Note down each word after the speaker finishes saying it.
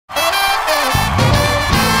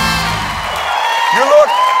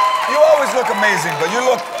You always look amazing, but you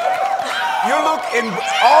look in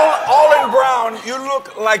all in brown. You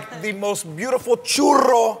look like the most beautiful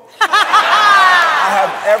churro I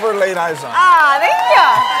have ever laid eyes on. Ah,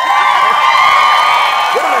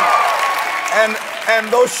 Wait a minute.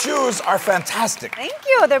 And those shoes are fantastic. thank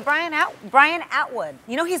you. They're Brian Atwood.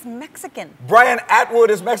 You know, he's Mexican. Brian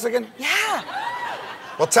Atwood is Mexican? Yeah.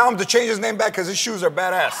 Well, tell him to change his name back because his shoes are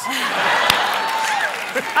badass.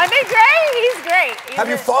 Aren't they great? He's great. Have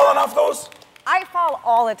you fallen off those? I fall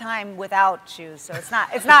all the time without shoes, so it's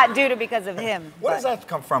not due to because of him. Where does that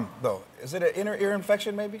come from, though? Is it an inner ear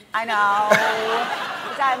infection, maybe? I know.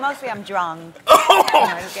 Mostly I'm drunk. Oh!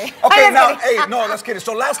 Okay, Now, hey, no, that's kidding.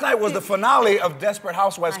 So last night was the finale of Desperate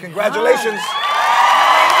Housewives. Congratulations.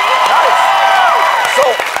 Nice. So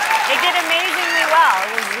They did amazingly well.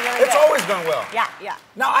 It was really it's good. always done well. Yeah, yeah.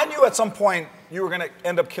 Now, I knew at some point you were going to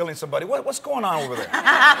end up killing somebody. What's going on over there?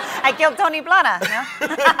 I killed Tony Plana, no?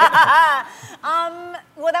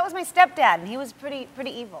 Well, that was my stepdad, and he was pretty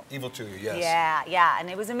evil. Evil to you, yes. Yeah, yeah, and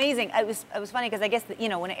it was amazing. It was funny because I guess that,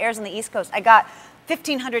 when it airs on the East Coast, I got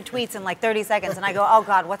 1,500 tweets in like 30 seconds, and I go, oh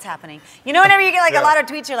God, what's happening? You know, whenever you get like a lot of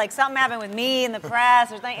tweets, you're like, something happened with me and the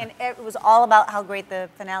press or something, and it was all about how great the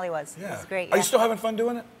finale was. Yeah. It was great. Are you still having fun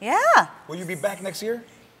doing it? Yeah. Will you be back next year?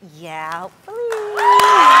 Yeah, hopefully.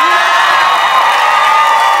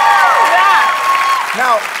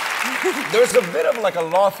 Now, there's a bit of like a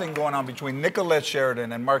law thing going on between Nicolette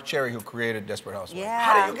Sheridan and Mark Cherry, who created Desperate Housewives. Yeah.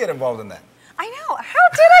 How did you get involved in that? I know. How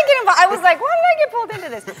did I get involved? I was like, why did I get pulled into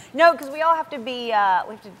this? No, because we all have to be, we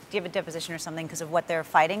have to give a deposition or something because of what they're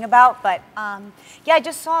fighting about. But yeah, I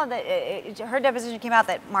just saw that her deposition came out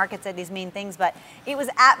that Mark had said these mean things, but it was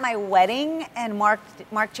at my wedding, and Mark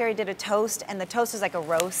Cherry did a toast, and the toast is like a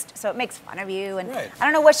roast, so it makes fun of you. And right. I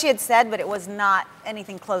don't know what she had said, but it was not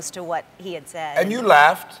anything close to what he had said. And you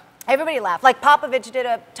laughed. Everybody laughed. Like Popovich did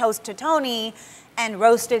a toast to Tony and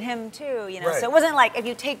roasted him too, Right. So it wasn't like, if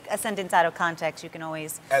you take a sentence out of context, you can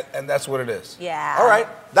always... And that's what it is. Yeah. All right.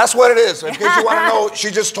 That's what it is. In case you want to know,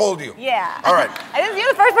 she just told you. Yeah. All right. You're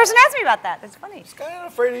the first person to ask me about that. That's funny. This guy not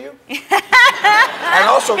afraid of you. And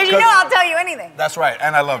also... Because you know I'll tell you anything. That's right.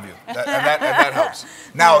 And I love you. That helps.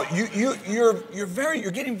 Now,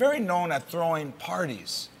 you're getting very known at throwing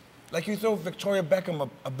parties. Like you throw Victoria Beckham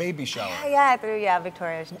a baby shower. Yeah, I threw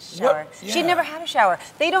Victoria's shower. Yeah. She'd never had a shower.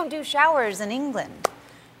 They don't do showers in England.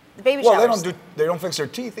 The baby Well, showers. they don't fix their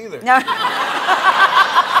teeth either. No. They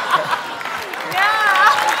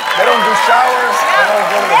don't do showers. They don't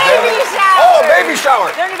go to the Baby deli. showers. Oh, baby shower.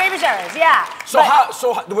 They don't do baby showers, yeah. So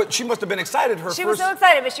she must have been excited. She was so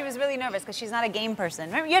excited, but she was really nervous because she's not a game person.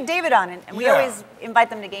 Remember, you had David on, and we always invite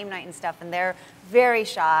them to game night and stuff, and they're very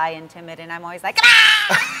shy and timid, and I'm always like,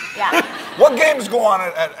 ah! Yeah. What games go on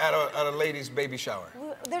at a lady's baby shower?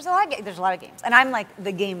 There's a lot of games, and I'm like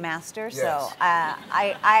the game master, Yes. so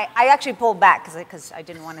I actually pulled back because I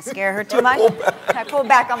didn't want to scare her too much. I pulled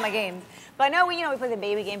back on my games. But no, we play the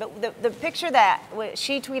baby game. But the picture that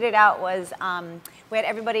she tweeted out was we had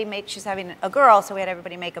everybody make. She's having a girl, so we had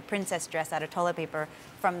everybody make a princess dress out of toilet paper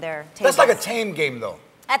from their tables. That's like a tame game, though.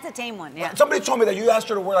 That's a tame one, yeah. Somebody told me that you asked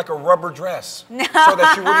her to wear like a rubber dress so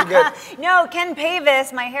that she wouldn't get... No, Ken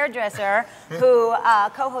Pavis, my hairdresser, who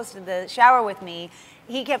co-hosted the shower with me,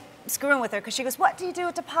 he kept screwing with her because she goes, what do you do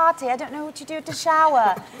at the party? I don't know what you do at the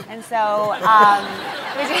shower. And so, I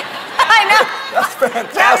know. That's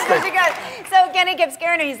fantastic. So Kenny kept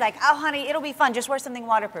scaring her. He's like, oh, honey, it'll be fun. Just wear something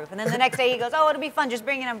waterproof. And then the next day he goes, oh, it'll be fun. Just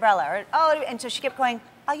bring an umbrella. And so she kept going,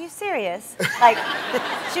 are you serious? Like,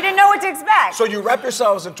 she didn't know what to expect. So you wrap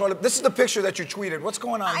yourselves in toilet. This is the picture that you tweeted. What's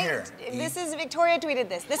going on here? This is Victoria tweeted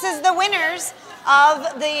this. This is the winners of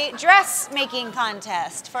the dressmaking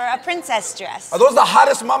contest for a princess dress. Are those the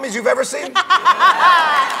hottest mummies you've ever seen? And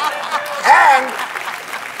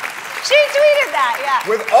she tweeted that, yeah.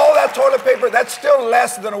 with all that toilet paper, that's still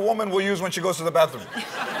less than a woman will use when she goes to the bathroom.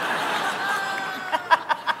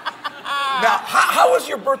 Now, how was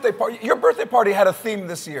your birthday party? Your birthday party had a theme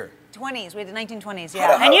this year. 20s, we did 1920s,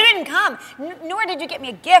 yeah. And you didn't come, nor did you get me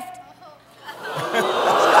a gift.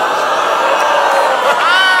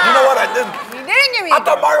 You know what, I didn't. You didn't give me a I gift.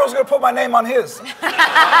 thought Mario was going to put my name on his, on the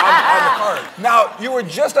card. Now, you were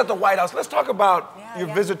just at the White House. Let's talk about your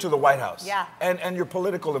visit to the White House and your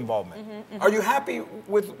political involvement. Are you happy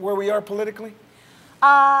with where we are politically?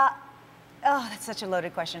 Oh, that's such a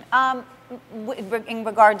loaded question. In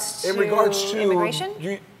regards to immigration?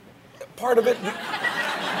 Part of it.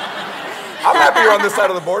 I'm happy you're on this side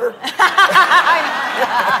of the border.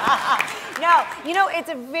 No, you know, it's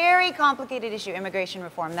a very complicated issue, immigration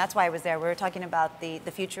reform. That's why I was there. We were talking about the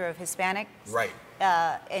future of Hispanics. Right.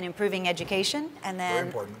 And improving education, and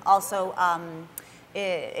then also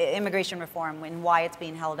immigration reform and why it's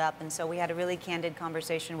being held up. And so we had a really candid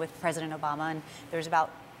conversation with President Obama, and there's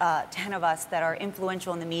about 10 of us that are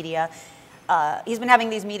influential in the media. He's been having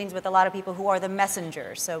these meetings with a lot of people who are the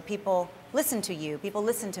messengers. So people listen to you, people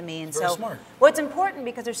listen to me. And Very so smart. Well, it's important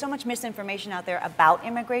because there's so much misinformation out there about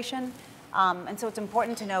immigration. And so it's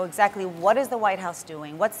important to know exactly what is the White House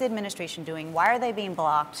doing, what's the administration doing, why are they being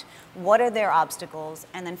blocked, what are their obstacles,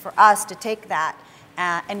 and then for us to take that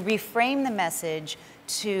and reframe the message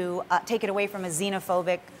to take it away from a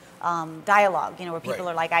xenophobic dialogue, you know, where people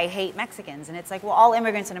are like, I hate Mexicans. And it's like, well, all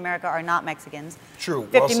immigrants in America are not Mexicans. True.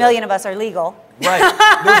 50 million of us are legal. Right.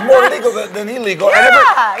 There's more legal than illegal.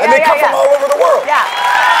 Yeah, and they come from all over the world. Yeah.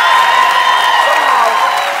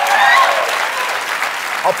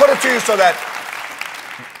 I'll put it to you so that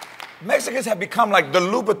Mexicans have become like the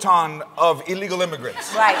Louboutin of illegal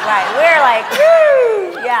immigrants. Right. We're like,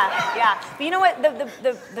 woo! Yeah. But you know what?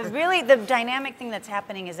 The dynamic thing that's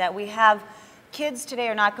happening is that we have kids today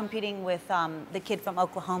are not competing with the kid from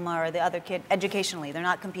Oklahoma or the other kid educationally. They're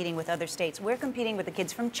not competing with other states. We're competing with the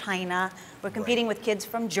kids from China. We're competing with kids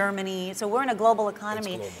from Germany. So we're in a global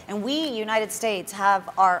economy. Global. And we, United States, have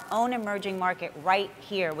our own emerging market right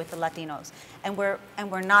here with the Latinos. And we're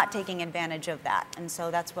not taking advantage of that. And so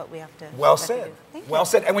that's what we have to Well said. Well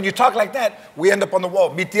said. And when you talk like that, we end up on the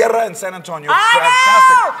wall. Mi tierra in San Antonio. I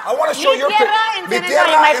Fantastic. know! I want to show your picture. Mi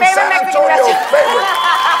tierra in San Antonio, favorite.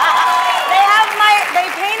 They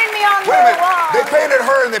painted me on the wall. They painted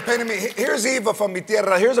her and they painted me. Here's Eva from Mi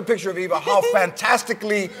Tierra. Here's a picture of Eva. How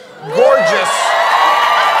fantastically gorgeous.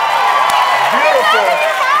 Beautiful.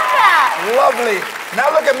 Lovely. Now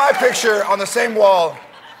look at my picture on the same wall.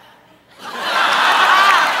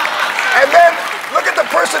 And then look at the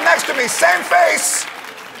person next to me. Same face.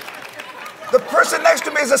 The person next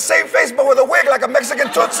to me is the same face but with a wig like a Mexican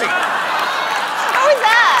Tootsie. How is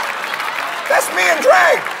that? That's me in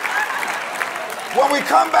drag. When we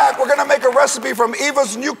come back, we're gonna make a recipe from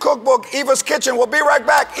Eva's new cookbook, Eva's Kitchen. We'll be right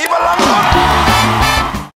back. Eva Longoria.